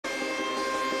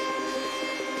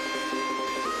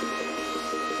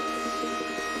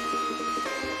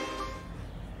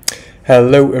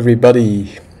Hello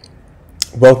everybody,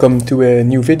 welcome to a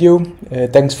new video.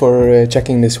 Thanks for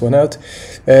checking this one out.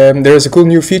 There is a cool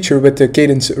new feature with the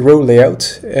Kadence Row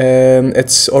Layout.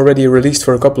 It's already released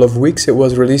for a couple of weeks. It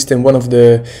was released in one of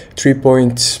the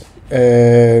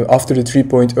after the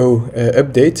 3.0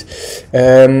 update.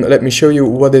 Let me show you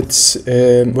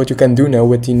what you can do now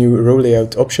with the new row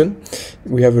layout option.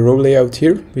 We have a row layout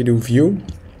here. We do view,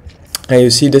 and you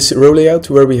see this row layout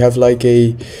where we have like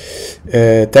a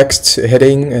text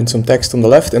heading and some text on the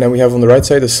left, and then we have on the right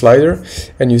side a slider,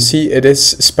 and you see it is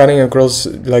spanning across,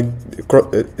 like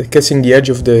kissing the edge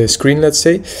of the screen, let's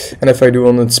say. And if I do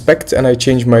on inspect and I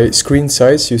change my screen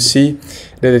size, you see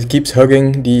that it keeps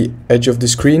hugging the edge of the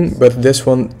screen, but this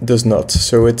one does not.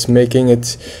 So it's making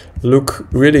it look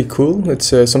really cool.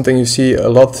 It's something you see a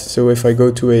lot. So if I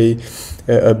go to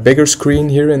a bigger screen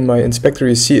here in my inspector,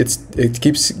 you see it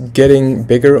keeps getting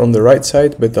bigger on the right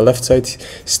side, but the left side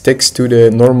sticks to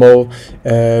the normal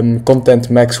content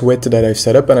max width that I've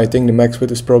set up, and I think the max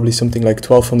width is probably something like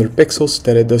 1200 pixels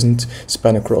that it doesn't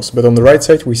span across. But on the right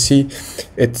side we see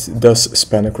it does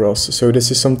span across. So this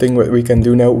is something that we can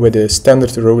do now with a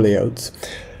standard row layout.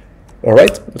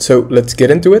 Alright, so let's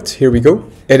get into it. Here we go,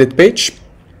 edit page.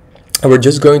 And we're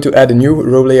just going to add a new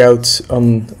row layout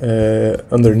on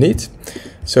underneath.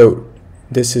 So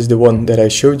this is the one that I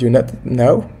showed you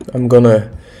now. I'm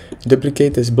gonna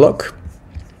duplicate this block,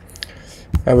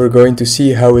 and we're going to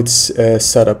see how it's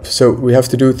set up. So we have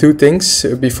to do two things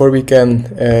before we can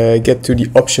get to the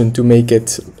option to make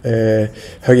it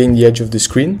hugging the edge of the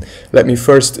screen. Let me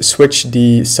first switch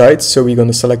the sides. So we're going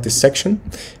to select this section,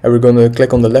 and we're going to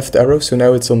click on the left arrow. So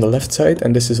now it's on the left side,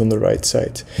 and this is on the right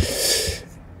side.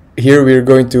 Here we're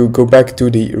going to go back to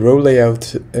the row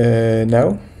layout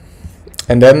now.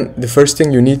 And then the first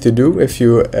thing you need to do if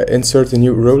you insert a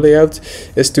new row layout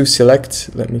is to select,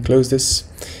 let me close this,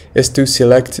 is to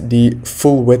select the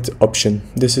full width option.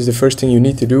 This is the first thing you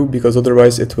need to do, because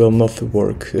otherwise it will not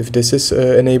work. If this is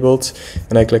enabled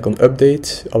and I click on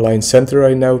update, align center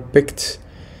I now picked,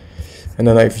 and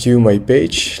then I view my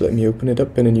page. Let me open it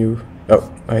up in a new,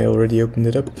 oh, I already opened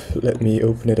it up. Let me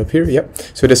open it up here. Yeah.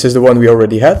 So this is the one we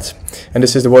already had, and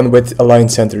this is the one with align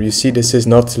center. You see, this is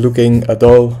not looking at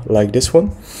all like this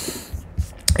one.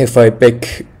 If I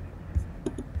pick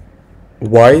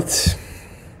white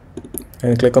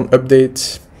and click on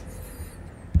update,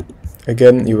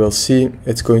 again, you will see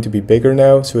it's going to be bigger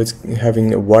now. So it's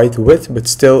having a white width, but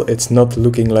still it's not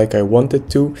looking like I want it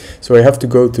to. So I have to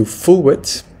go to full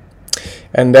width,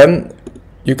 and then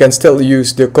you can still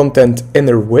use the content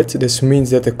inner width. This means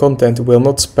that the content will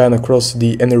not span across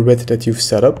the inner width that you've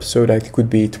set up. So that could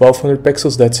be 1200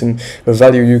 pixels. That's a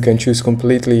value you can choose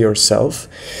completely yourself.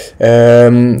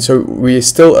 So we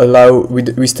still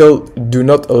do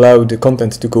not allow the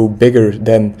content to go bigger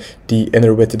than the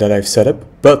inner width that I've set up.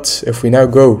 But if we now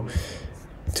go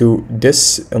to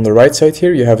this on the right side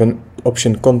here, you have an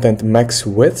option content max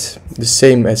width, the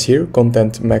same as here,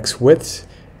 content max width.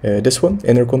 This one,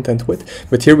 inner content width,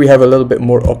 but here we have a little bit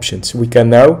more options. We can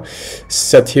now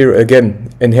set here again,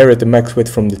 inherit the max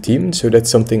width from the team, so that's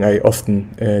something I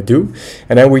often do.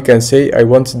 And then we can say I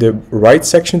want the right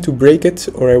section to break it,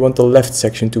 or I want the left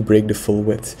section to break the full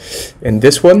width. In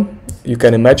this one, you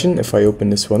can imagine, if I open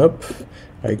this one up,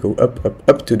 I go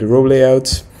up to the row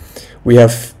layout, we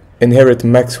have inherit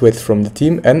max width from the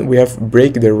team, and we have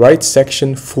break the right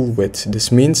section full width.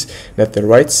 This means that the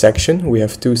right section, we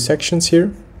have two sections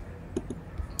here,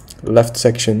 left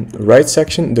section, right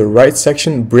section. The right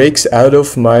section breaks out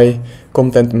of my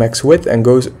content max width and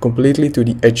goes completely to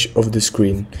the edge of the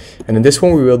screen. And in this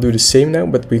one we will do the same now,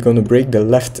 but we're going to break the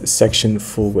left section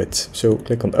full width. So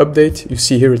click on update. You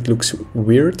see here it looks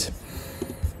weird.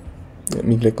 Let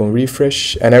me click on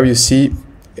refresh, and now you see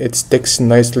it sticks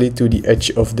nicely to the edge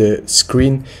of the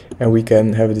screen, and we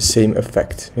can have the same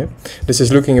effect. Yeah, this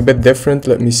is looking a bit different.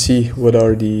 Let me see what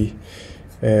are the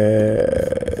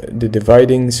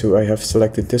dividing. So I have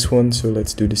selected this one, so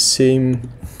let's do the same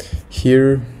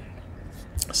here.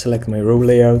 Select my row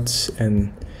layout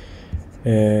and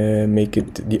make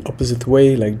it the opposite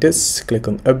way, like this. Click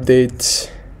on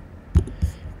update,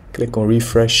 click on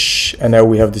refresh, and now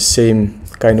we have the same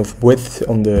kind of width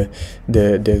on the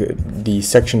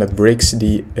section that breaks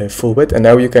the full width. And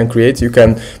now you can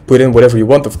put in whatever you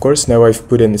want, of course. Now I've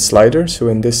put in a slider, so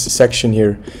in this section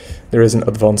here there is an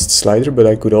advanced slider, but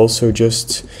I could also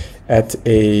just add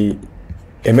a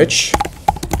image.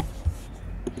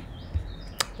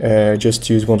 Just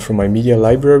use one from my media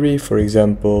library, for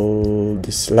example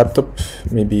this laptop,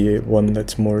 maybe one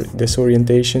that's more this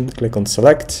orientation. Click on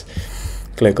select,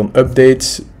 click on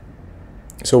update.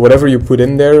 So whatever you put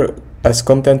in there as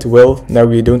content. Well, now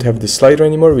we don't have the slider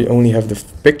anymore, we only have the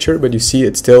picture, but you see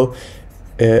it still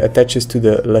attaches to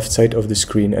the left side of the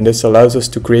screen, and this allows us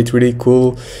to create really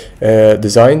cool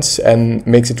designs and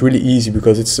makes it really easy,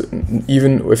 because it's,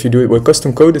 even if you do it with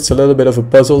custom code, it's a little bit of a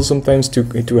puzzle sometimes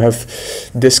to have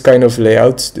this kind of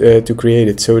layout to create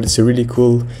it. So it's a really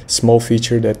cool small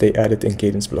feature that they added in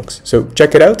Kadence Blocks. So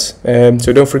check it out.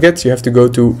 So don't forget, you have to go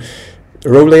to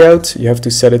row layout, you have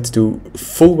to set it to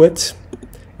full width,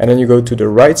 and then you go to the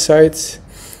right side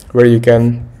where you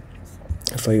can,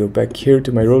 if I go back here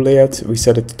to my row layout, we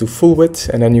set it to full width,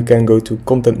 and then you can go to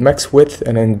content max width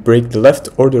and then break the left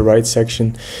or the right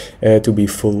section to be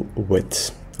full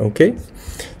width. Okay,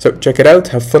 so check it out,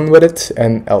 have fun with it,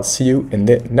 and I'll see you in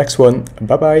the next one.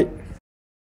 Bye bye.